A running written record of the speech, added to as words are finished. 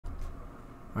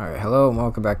Alright, hello and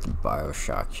welcome back to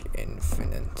Bioshock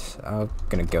Infinite. I'm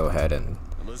gonna go ahead and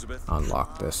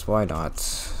unlock this. Why not?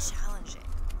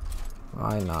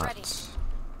 Why not?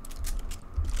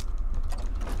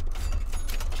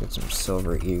 Get some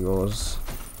silver eagles.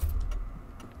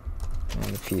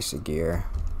 And a piece of gear.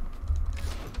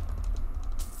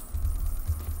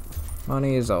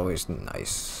 Money is always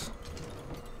nice.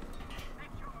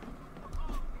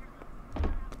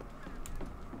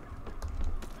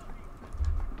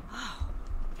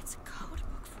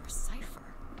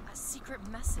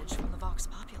 Message from the Vox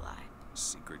Populi.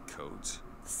 Secret codes.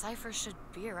 The cipher should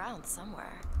be around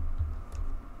somewhere.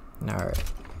 Alright.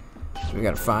 So we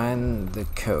gotta find the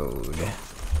code.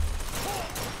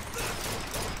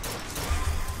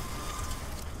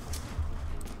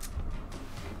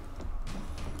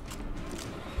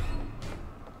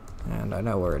 And I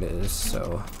know where it is,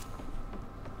 so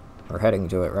we're heading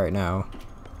to it right now.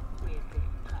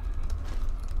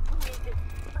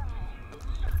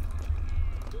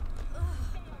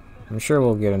 I'm sure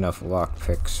we'll get enough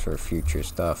lockpicks for future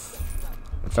stuff.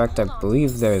 In fact, I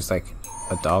believe there's like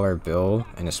a dollar bill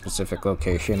in a specific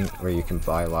location where you can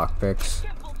buy lockpicks.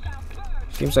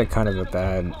 Seems like kind of a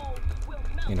bad,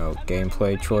 you know,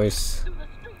 gameplay choice,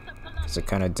 because it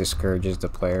kind of discourages the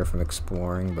player from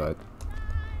exploring, but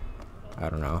I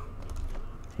don't know.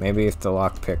 Maybe if the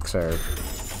lockpicks are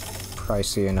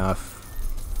pricey enough,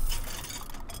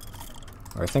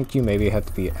 or I think you maybe have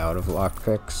to be out of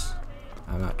lockpicks.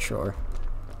 I'm not sure.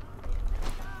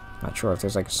 Not sure if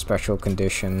there's like a special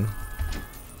condition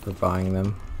for buying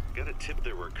them. Got a tip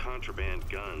there were contraband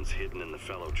guns hidden in the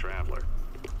fellow traveler.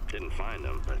 Didn't find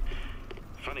them, but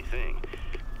funny thing,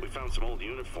 we found some old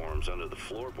uniforms under the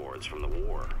floorboards from the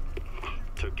war.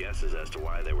 Took guesses as to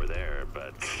why they were there,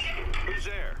 but who's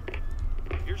there?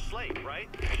 You're Slate, right?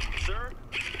 Sir?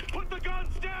 Put the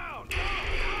guns down!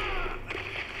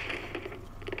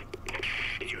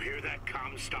 Did you hear that,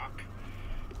 Comstock?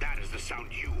 That is the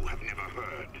sound you have never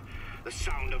heard. The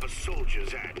sound of a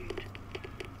soldier's end.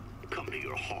 Come to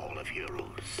your Hall of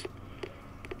Heroes.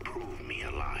 Prove me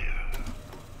a liar.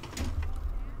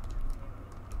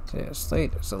 So yeah,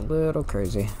 Slate is a little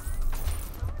crazy.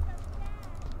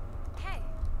 Hey!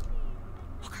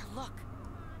 Walker, look!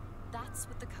 That's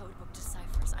what the codebook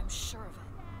deciphers. I'm sure of it.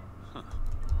 Huh.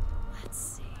 Let's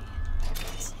see. Tip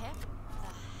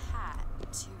the hat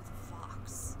to the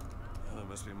Vox. Well, there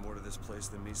must be more to this place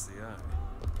than meets the eye.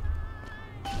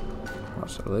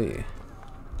 Possibly.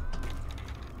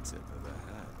 Tip of the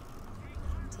hat.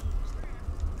 Indeed.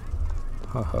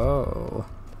 Ho ho.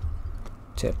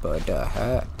 Tip of the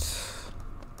hat.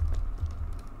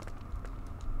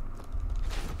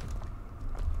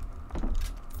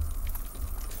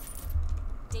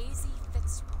 Daisy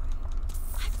Fitzroy.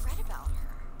 I've read about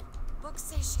her. Books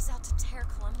say she's out to tear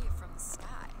Columbia from the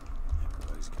sky.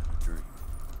 Everybody's got a dream.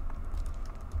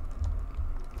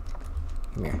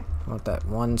 Come here. I want that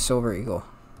one silver eagle.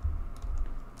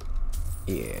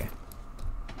 Yeah.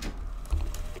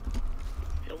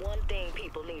 The one thing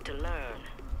people need to learn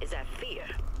is that fear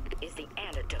is the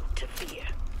antidote to fear.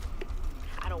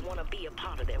 I don't want to be a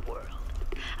part of their world.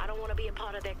 I don't want to be a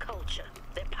part of their culture,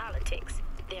 their politics,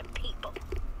 their people.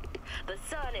 The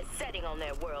sun is setting on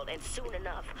their world, and soon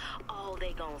enough, all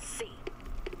they gonna see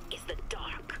is the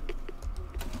dark.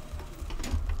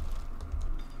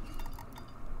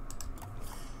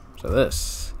 So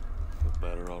this Feel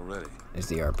better already. is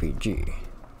the RPG.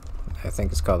 I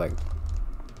think it's called like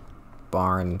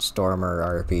Barnstormer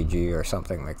RPG or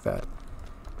something like that.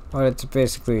 But it's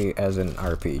basically as an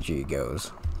RPG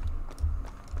goes.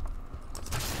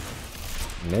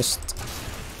 Missed.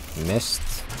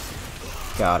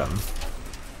 Got him.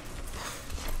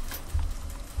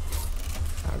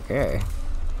 Okay.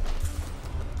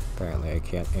 Apparently I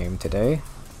can't aim today.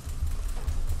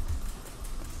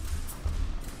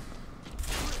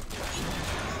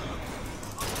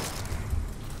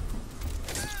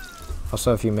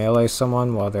 Also, if you melee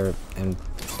someone while they're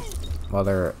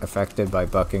affected by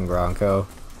bucking Bronco,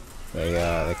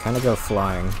 they kind of go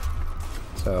flying,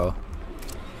 so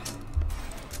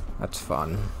that's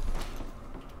fun.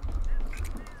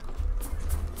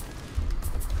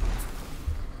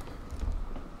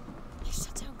 They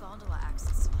shut down gondola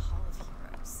access to the Hall of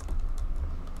Heroes.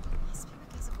 Must be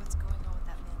because of what's going on with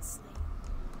that man Slate.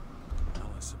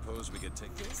 Well, I suppose we could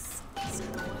take This is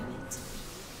going to be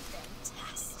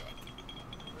fantastic.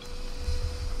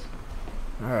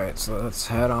 Alright, so let's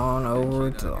head on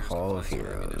over to the Hall of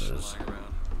Heroes.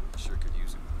 Sure could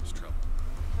use it when there's trouble.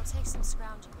 It'll take some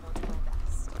scrounging, but I'll do my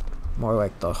best. More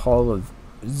like the Hall of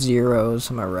Zeros,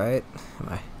 am I right? Am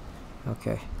I?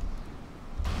 Okay.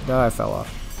 No, I fell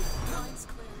off. Line's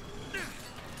clear.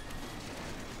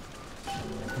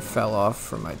 fell off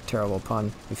from my terrible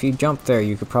pun. If you jump there,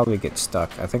 you could probably get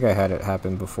stuck. I think I had it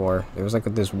happen before. There was like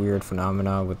this weird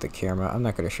phenomena with the camera. I'm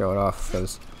not going to show it off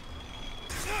because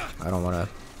I don't want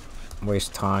to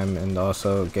waste time and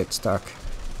also get stuck.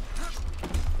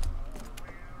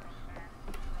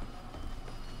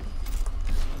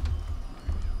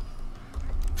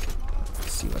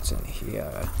 Let's see what's in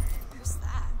here. Who's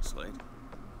that? Slade?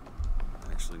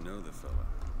 I actually know the fella.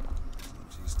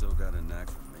 Seems he's still got a knack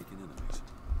for making enemies.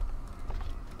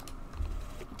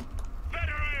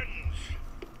 Veterans!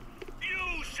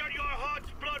 You shed your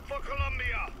heart's blood for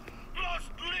Columbia,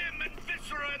 lost limb and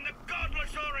viscera in the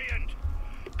godless Orient.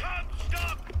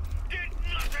 Comstock did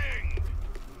nothing!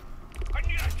 And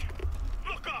yet,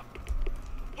 look up!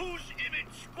 Whose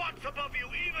image squats above you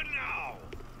even now?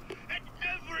 At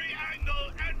every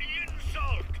angle and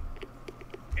insult!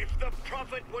 If the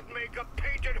prophet would make a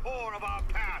painted whore of our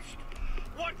past,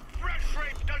 what fresh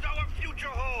rape does our future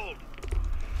hold?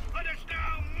 Let us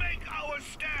now make our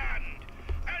stand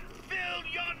and fill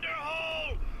yonder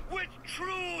hole with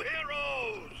true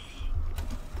heroes!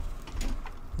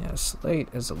 Yeah, Slate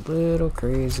is a little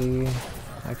crazy,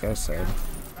 like I said.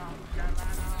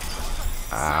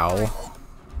 Ow.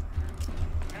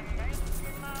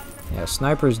 Yeah,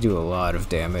 snipers do a lot of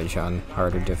damage on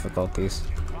harder difficulties.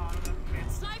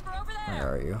 Sniper over there!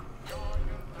 Where are you?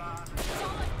 That's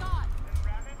all I've got.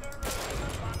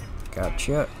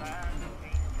 Gotcha.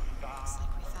 Looks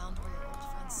like we found where your old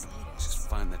friend Slade is. Just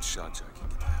find that shot jack and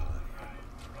get the hell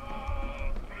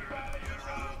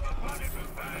out of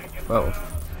here. Whoa.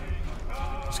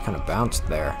 Just kind of bounced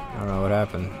there. I don't know what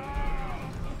happened.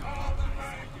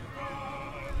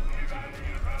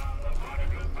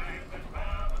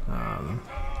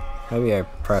 Maybe I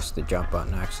pressed the jump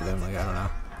button accidentally, I don't know.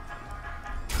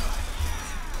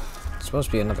 It's supposed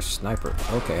to be another sniper.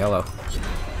 Okay, hello.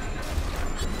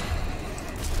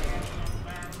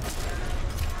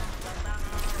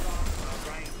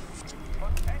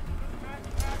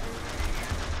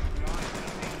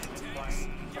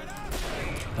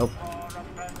 Nope.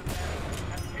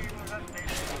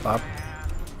 Bop.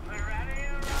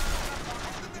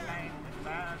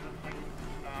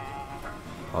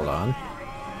 Hold on.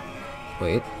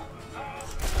 Wait.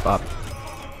 Bop.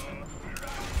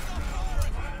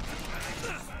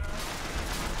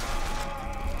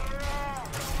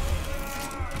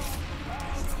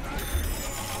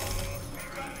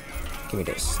 Give me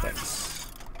this. Thanks.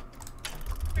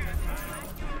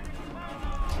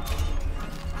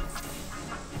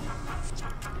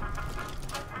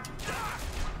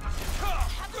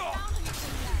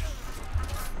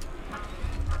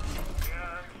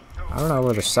 I don't know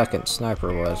where the second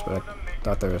sniper was, but I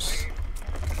thought there was...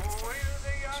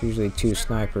 It's usually two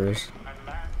snipers.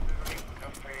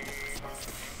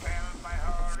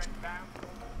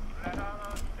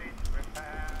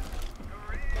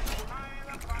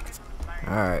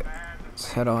 Alright,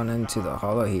 let's head on into the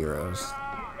Hall of Heroes.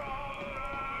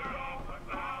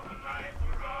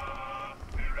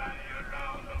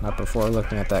 Not before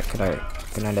looking at that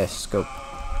kinetoscope.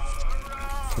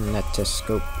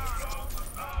 Kinetoscope.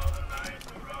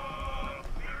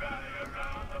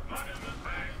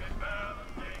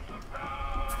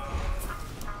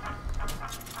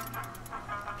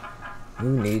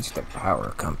 Who needs the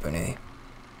power company?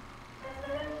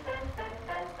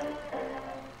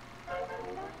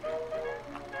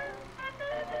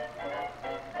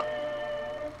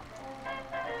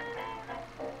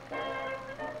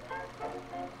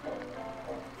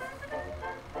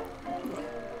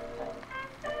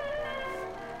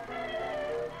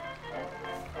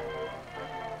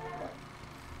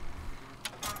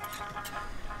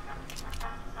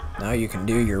 Now you can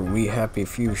do your We Happy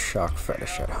Few shock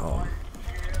fetish at home.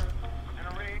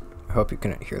 I hope you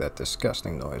couldn't hear that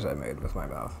disgusting noise I made with my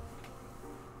mouth.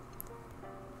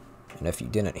 And if you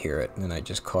didn't hear it, then I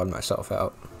just called myself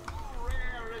out.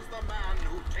 Rare is the man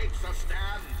who takes a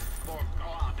stand for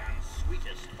God and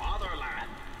sweetest fatherland.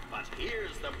 But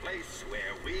here's the place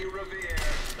where we revere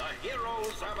the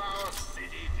heroes of our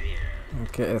city dear.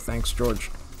 Okay, thanks,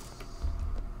 George.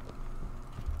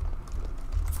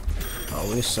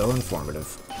 Always so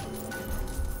informative.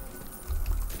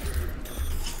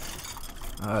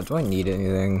 Do I need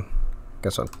anything?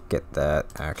 Guess I'll get that,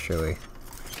 actually.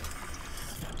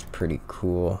 It's pretty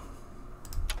cool.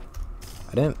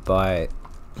 I didn't buy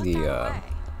the, I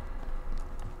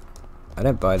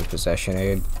didn't buy the possession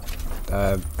aid.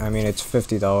 I mean, it's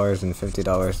 $50, and $50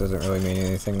 doesn't really mean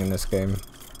anything in this game.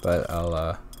 But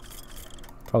I'll,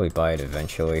 probably buy it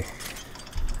eventually.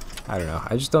 I don't know.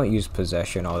 I just don't use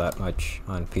possession all that much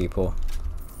on people.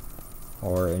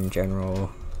 Or in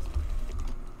general.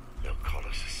 They'll call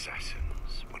us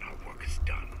assassins when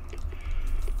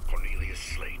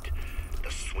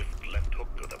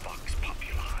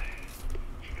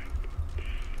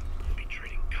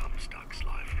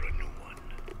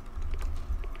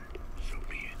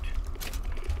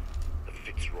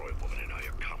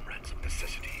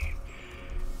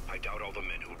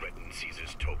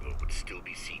Caesar's toga would still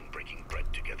be seen breaking bread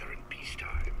together in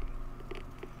peacetime.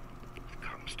 With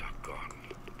Comstock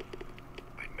gone,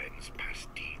 my men's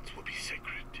past deeds will be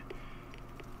sacred,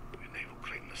 and they will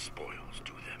claim the spoils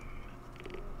to them.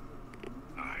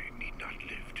 I need not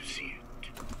live to see it.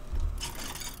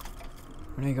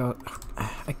 When I go,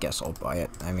 I guess I'll buy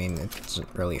it. I mean, it doesn't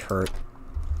really hurt.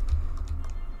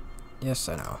 Yes,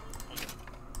 I know.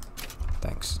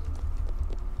 Thanks.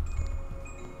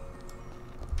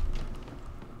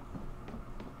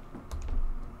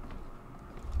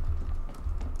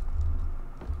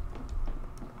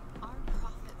 Our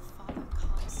prophet, Father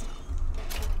Comstock,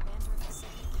 commander of the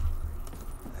 2nd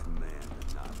Cavalry. That man did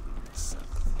not lead the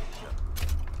 7th. Yep.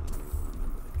 I don't even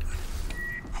remember the guy.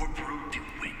 Corporal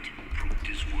DeWitt proved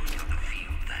his worth on the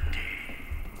field that day.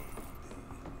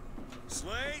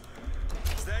 Slade?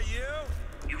 Is that you?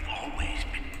 You've always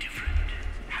been different,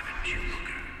 haven't you,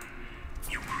 Booker?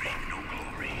 You crave no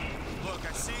glory. Look,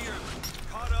 I see you're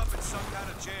caught up in some kind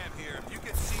of jam here. If you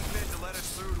could see fit to let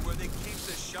us through to where they keep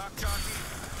this shock jockey,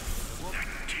 well,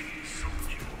 That tin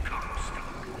soldier,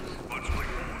 Comstock, once my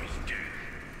boy's dead.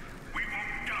 We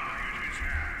won't die at his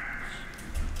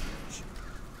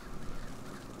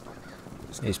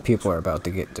hands. These people are about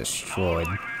to get destroyed.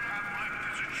 All my men have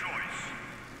left as a choice.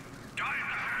 Die in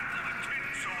the hands of a tin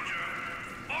soldier,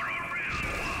 or a real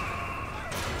one.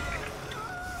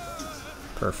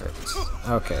 Perfect.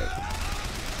 Okay.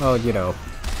 Well, you know.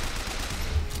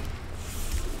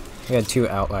 We had 2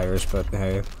 outliers, but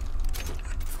hey. You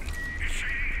see,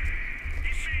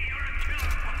 you're a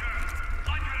killer, Booker.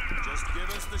 Like it or not. just give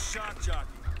us the shock jockey.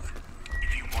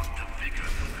 If you want the vigor,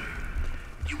 Booker,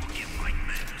 you will give my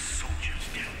men a soldier's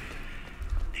death.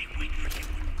 They wait for you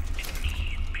in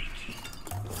knee and baking.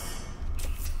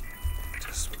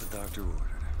 Just what the doctor ordered.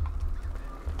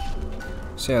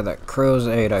 So yeah, that crow's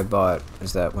aid I bought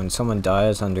is that when someone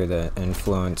dies under the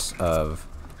influence of,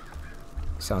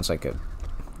 sounds like a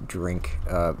drink,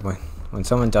 when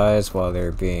someone dies while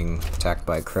they're being attacked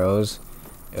by crows,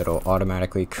 it'll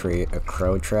automatically create a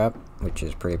crow trap, which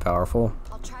is pretty powerful,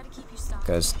 I'll try to keep you stocked.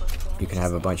 because you can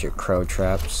have a bunch of crow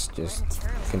traps just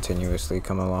continuously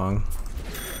come along.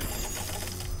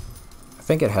 I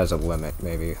think it has a limit,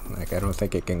 maybe. Like, I don't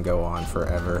think it can go on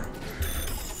forever,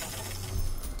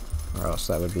 or else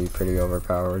that would be pretty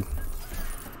overpowered.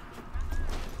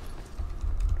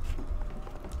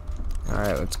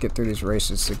 Alright, let's get through these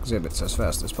racist exhibits as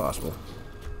fast as possible.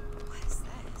 What is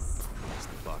this? It's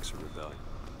the Boxer Rebellion.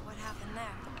 What happened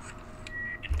there?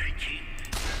 In Peking,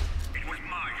 it was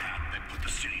my hand that put the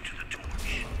city to the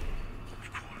torch.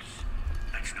 Of course,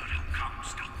 that's not how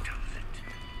Comstock does it.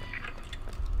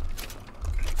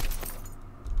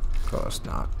 Of course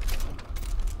not.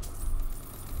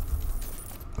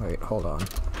 Wait, hold on.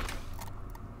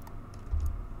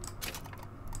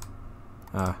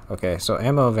 Ah, okay, so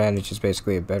Ammo Advantage is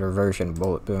basically a better version of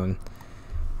Bullet Boon.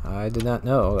 I did not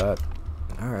know that.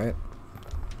 Alright.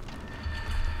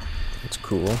 It's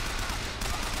cool.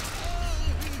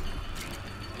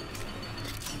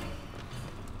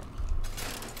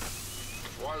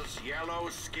 Was yellow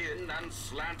skin and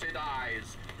slanted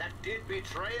eyes that did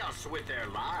betray us with their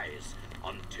lies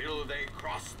until they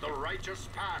crossed the righteous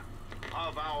path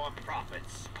of our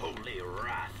prophet's holy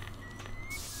wrath.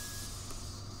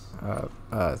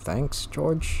 Thanks,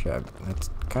 George. That's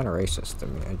kind of racist to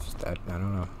me. I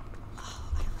don't know.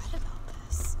 Oh, I read about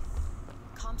this.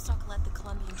 Comstock led the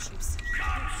Colombian troops.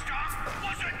 Comstock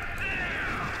wasn't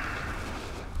there!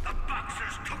 The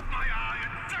Boxers took my eye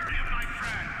and 30 of my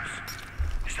friends.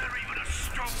 Is there even a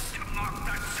stroke to mark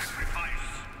that sacrifice?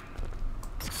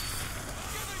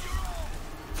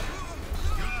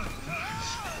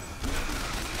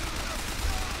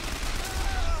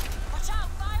 Watch out,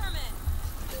 firemen!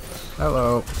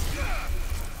 Hello.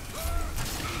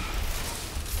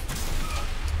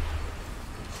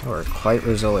 We're quite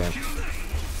resilient.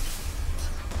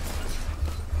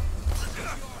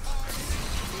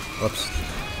 Whoops.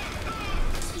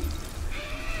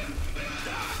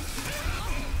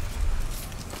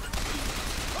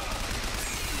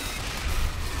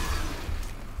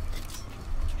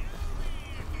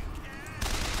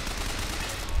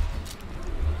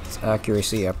 This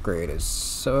accuracy upgrade is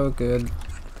so good.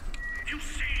 You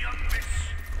see, young miss?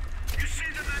 You see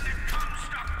the man that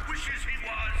Comstock wishes he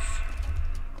was?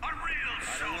 A real I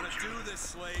don't want to soldier. do this,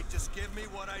 Slade. Just give me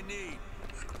what I need.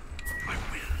 I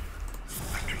will.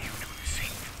 After you do the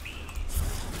same for me.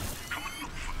 Come and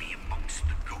look for me amongst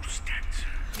the ghost dancers.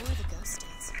 Who are the ghost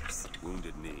dancers?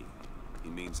 Wounded Knee. He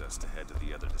means us to head to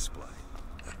the other display.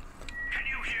 Can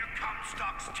you hear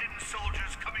Comstock's tin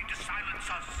soldiers coming to silence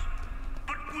us?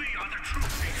 But we are the true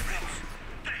patriots.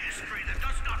 The history that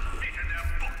does not fit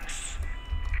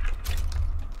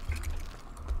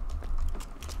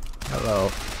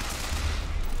Well,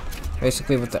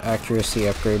 basically what the accuracy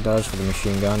upgrade does for the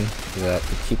machine gun is that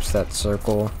it keeps that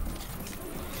circle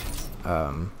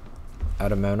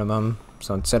at a minimum.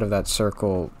 So instead of that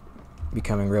circle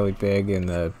becoming really big and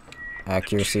the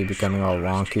accuracy becoming all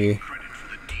wonky,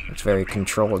 it's very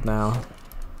controlled now,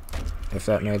 if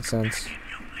that made sense.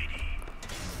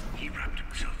 He wrapped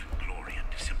himself in glory on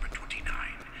December 29,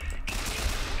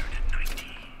 1890.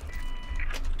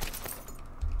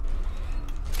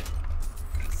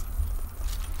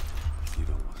 You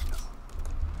don't want to know.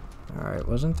 Alright,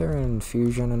 wasn't there an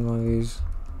infusion in one of these?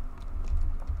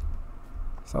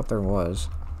 I thought there was.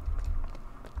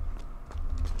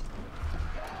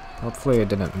 Hopefully I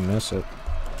didn't miss it.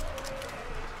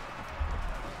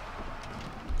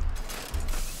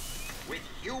 With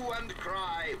hue and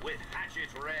cry, with hatchet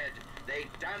red, they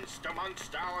danced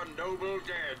amongst our noble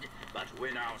dead. But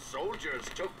when our soldiers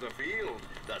took the field,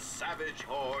 the savage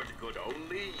horde could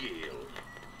only yield.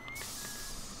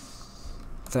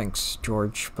 Thanks,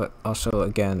 George, but also,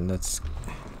 again, it's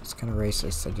kind of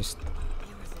racist. I just... You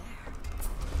were there.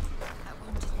 That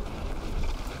wounded me.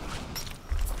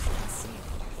 I can see it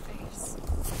in your face.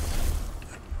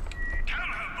 Tell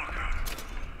her, Booker!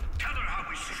 Tell her how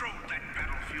we strode that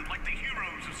battlefield like the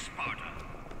heroes of Sparta.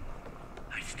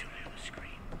 I still hear the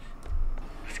screams.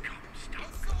 Let's come, stop.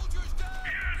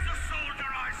 Here's the soldier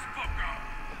I spoke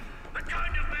of! The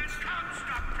kind of man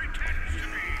Comstock pretends to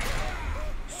be!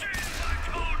 See if I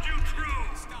told you true!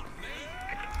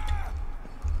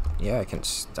 Yeah, I can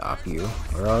stop you.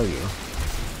 Where are you?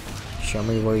 Show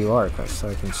me where you are, so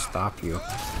I can stop you.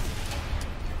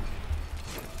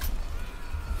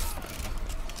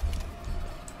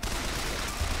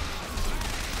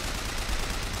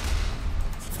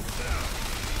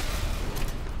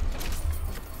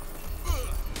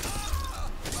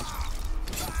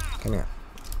 Come here.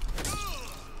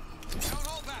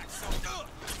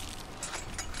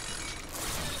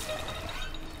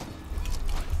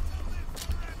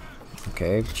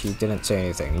 Okay, she didn't say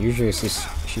anything. Usually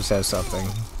she says something.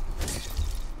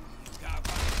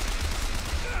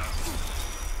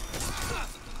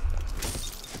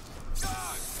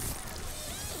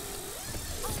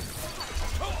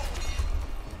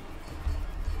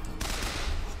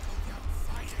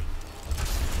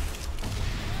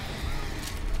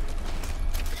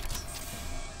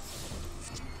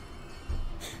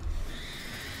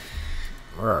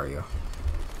 Where are you?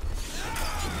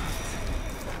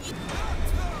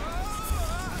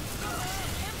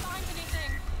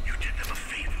 You did them a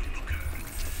favor, Booker.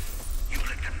 You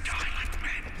let them die like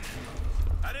men.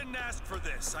 I didn't ask for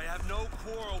this. I have no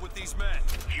quarrel with these men.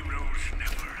 Heroes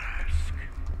never ask.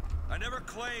 I never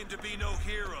claimed to be no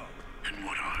hero. And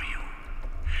what are you?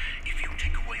 If you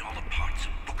take away all the parts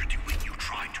of Booker DeWitt you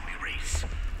tried to erase,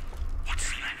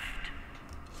 what's left?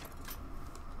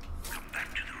 Come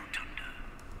back to the rotunda.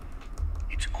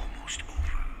 It's almost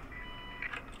over.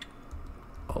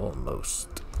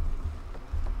 Almost.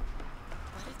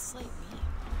 What did Slate mean?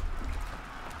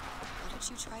 What did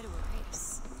you try to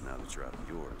erase? Now that you're out of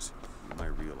yours, you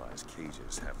might realize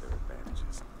cages have their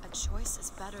advantages. A choice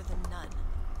is better than none,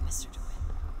 Mr. DeWitt.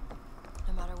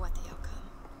 No matter what the outcome.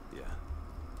 Yeah.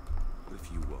 What if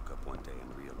you woke up one day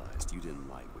and realized you didn't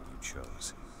like what you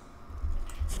chose?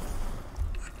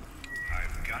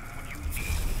 I've got what you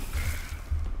need, Booker.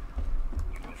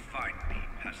 You will find me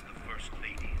past the First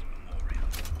Lady's memorial.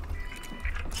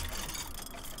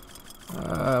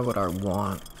 What I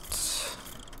want...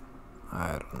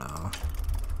 I don't know.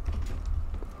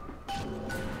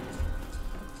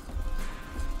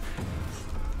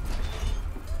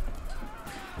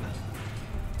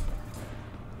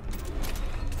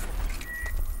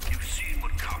 You've seen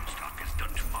what Comstock has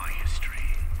done to my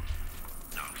history.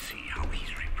 Now see how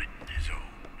he's rewritten his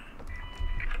own.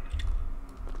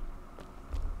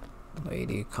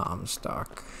 Lady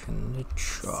Comstock and the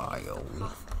child.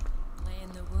 Prophet lay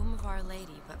in the womb of Our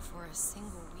Lady, but for a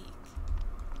single week.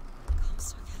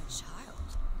 Comstock had a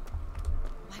child.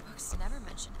 My books never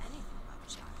mention anything about a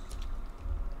child.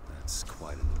 That's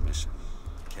quite an admission.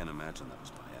 Can't imagine that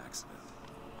was by accident.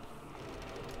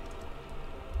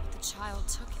 But the child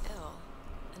took ill,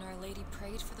 and Our Lady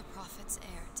prayed for the prophet's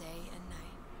heir day and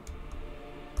night.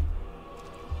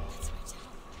 That's my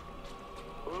tell.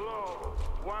 Lo,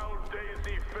 while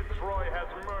Daisy Fitzroy has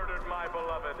murdered my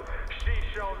beloved, she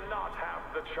shall not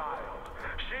have the child.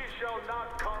 She shall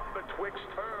not come betwixt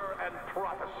her and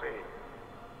prophecy.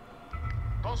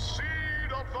 The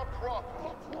seed of the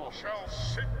prophet shall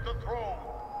sit the throne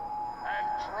and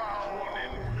drown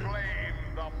in flame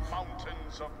the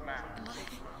mountains of man. My...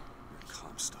 You're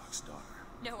Comstock's daughter.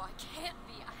 No, I can't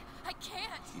be. I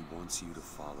can't. He wants you to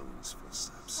follow in his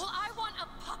footsteps. Well, I want a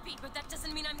puppy, but that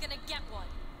doesn't mean I'm gonna get one.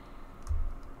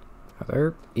 Are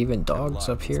there even dogs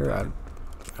up here?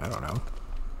 I don't know.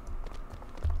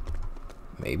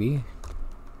 Maybe?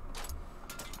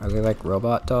 Are they like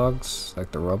robot dogs?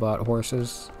 Like the robot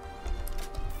horses?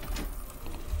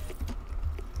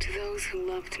 To those who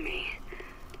loved me,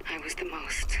 I was the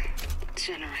most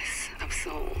generous of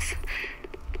souls.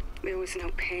 There was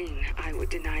no pain I would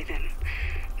deny them,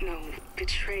 no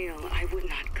betrayal I would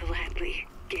not gladly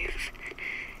give.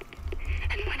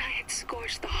 And when I had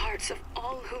scorched the hearts of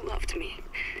all who loved me,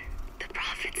 the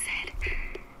prophet said,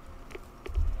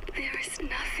 "There is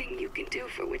nothing you can do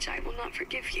for which I will not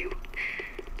forgive you.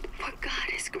 For God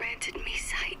has granted me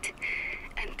sight,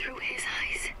 and through his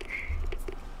eyes,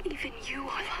 even you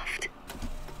are loved."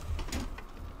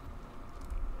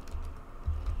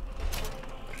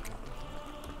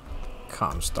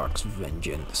 Comstock's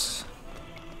Vengeance.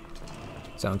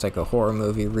 Sounds like a horror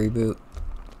movie reboot.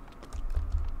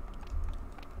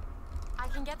 I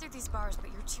can get through these bars,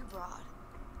 but you're too broad.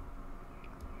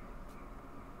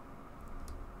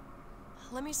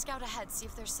 Let me scout ahead, see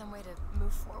if there's some way to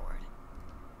move forward.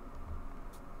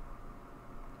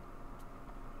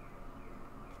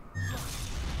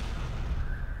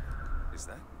 Is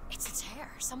that? It's a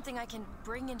tear, something I can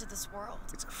bring into this world.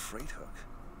 It's a freight hook.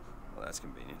 Well, that's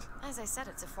convenient. As I said,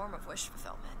 it's a form of wish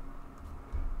fulfillment.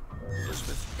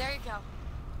 Elizabeth? There you go.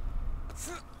 I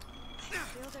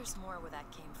feel there's more where that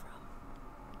came from.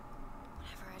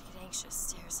 Whenever I get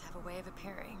anxious, tears have a way of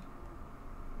appearing.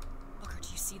 Booker, do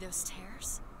you see those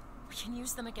tears? We can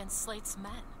use them against Slate's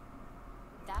men.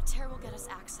 That tear will get us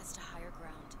access to higher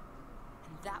ground.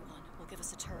 And that one will give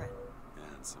us a turret.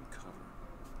 And some cover.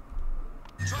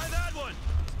 Try that one!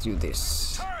 Let's do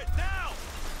this. Turret now!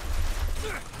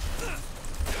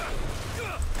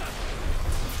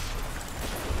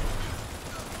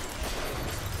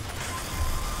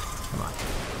 Come on.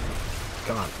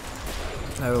 Come on.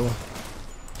 No.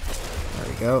 There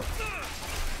we go.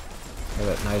 Hear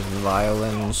that nice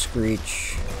violin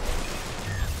screech.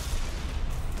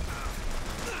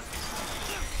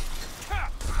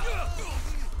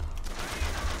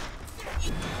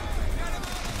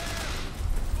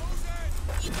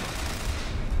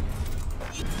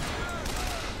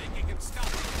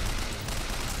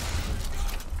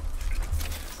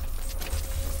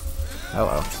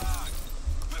 Hello.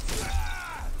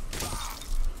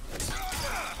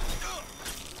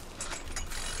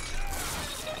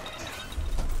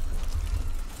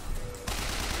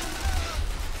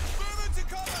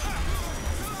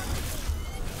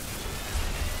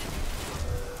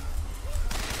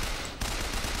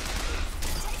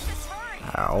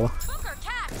 Ow. Booker,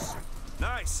 catch!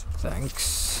 Nice!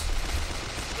 Thanks.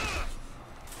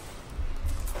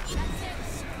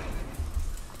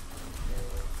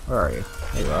 Where are you?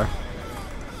 There you are.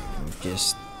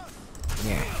 Just...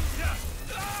 yeah.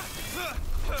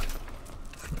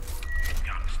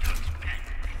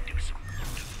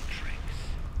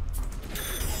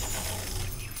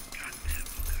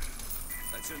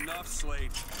 That's enough,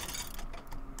 Slate.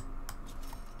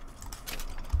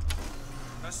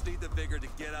 Just need the vigor to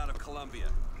get out of Columbia.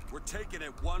 We're taking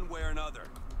it one way or another.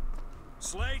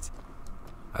 Slate?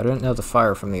 I didn't know the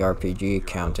fire from the RPG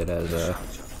counted as a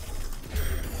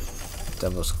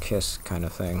Devil's Kiss kind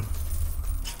of thing.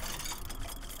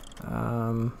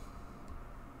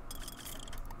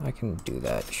 I can do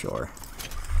that, sure.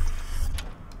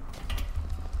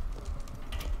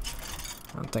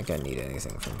 I don't think I need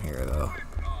anything from here, though.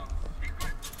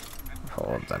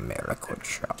 Hold the miracle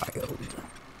child.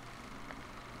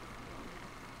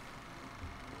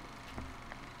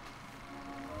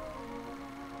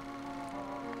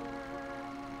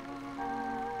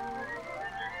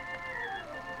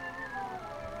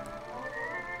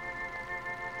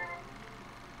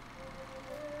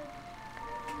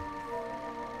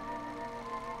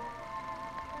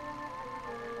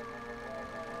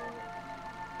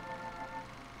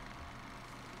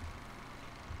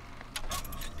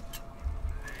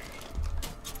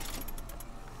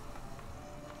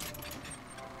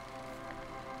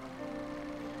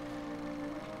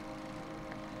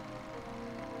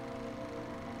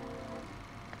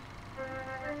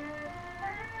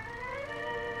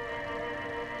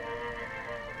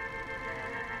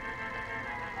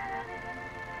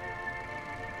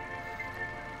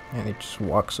 And he just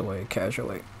walks away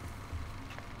casually.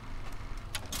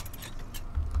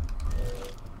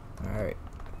 Alright,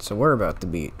 so we're about to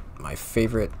beat my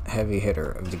favorite heavy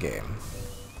hitter of the game.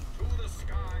 To the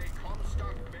sky,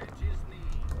 Comstock bent his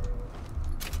knee.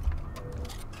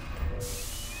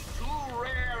 Too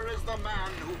rare is the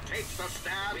man who takes a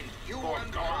stab in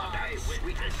human paradise,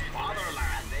 sweetest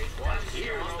fatherland. What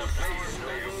here's the place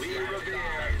where we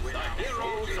revere the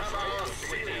heroes of our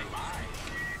city.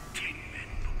 Kingpin,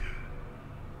 Booker.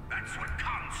 That's what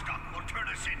Comstock will turn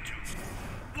us into.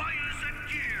 Wires and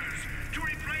gears to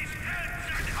replace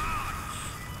heads and hearts.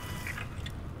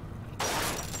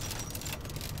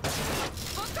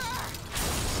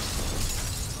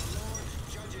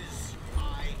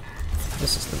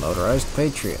 This is the motorized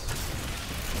Patriot.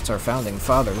 It's our founding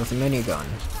father with a minigun.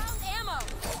 Found ammo.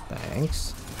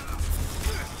 Thanks.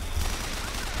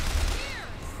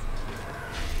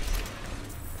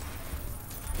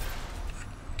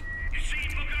 You see,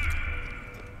 Booker?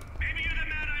 Maybe you're the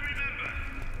man I remember.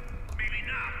 Maybe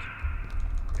not.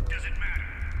 It doesn't matter.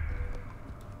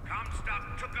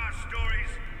 Comstock took our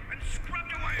stories and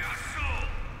scrubbed away our soul.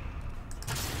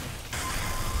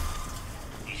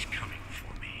 He's coming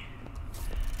for me.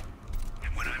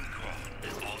 And when I'm gone,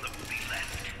 all that will be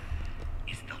left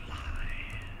is the lie.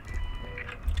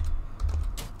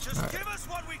 Just give us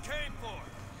what we came for.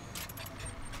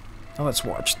 Now let's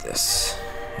watch this.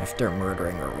 After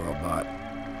murdering a robot.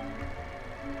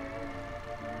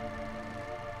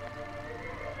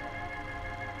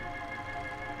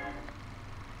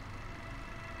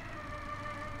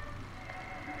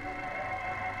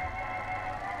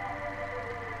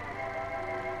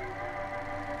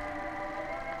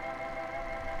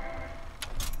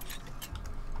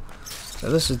 So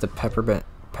this is the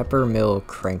peppermill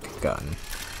crank gun.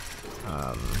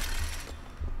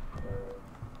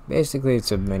 Basically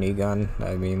it's a minigun.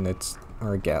 I mean, it's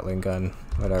or a Gatling gun,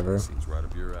 whatever. Seems right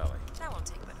up your alley. That won't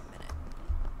take but a minute.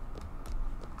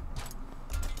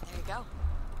 There you go.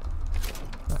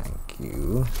 Thank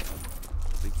you.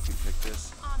 Think you can pick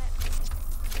this? On it.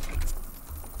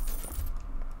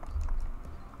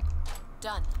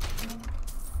 Done.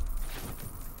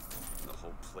 The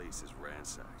whole place is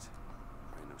ransacked.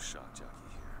 There ain't no shock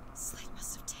jockey here. Slate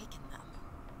must have taken them.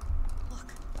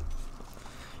 Look.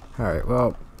 Alright,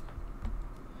 well,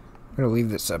 I'm going to leave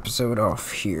this episode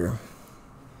off here.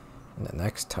 And the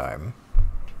next time,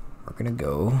 we're going to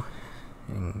go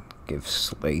and give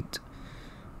Slate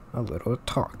a little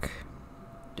talk.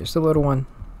 Just a little one.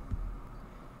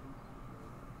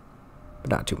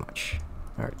 But not too much.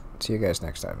 Alright, see you guys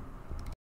next time.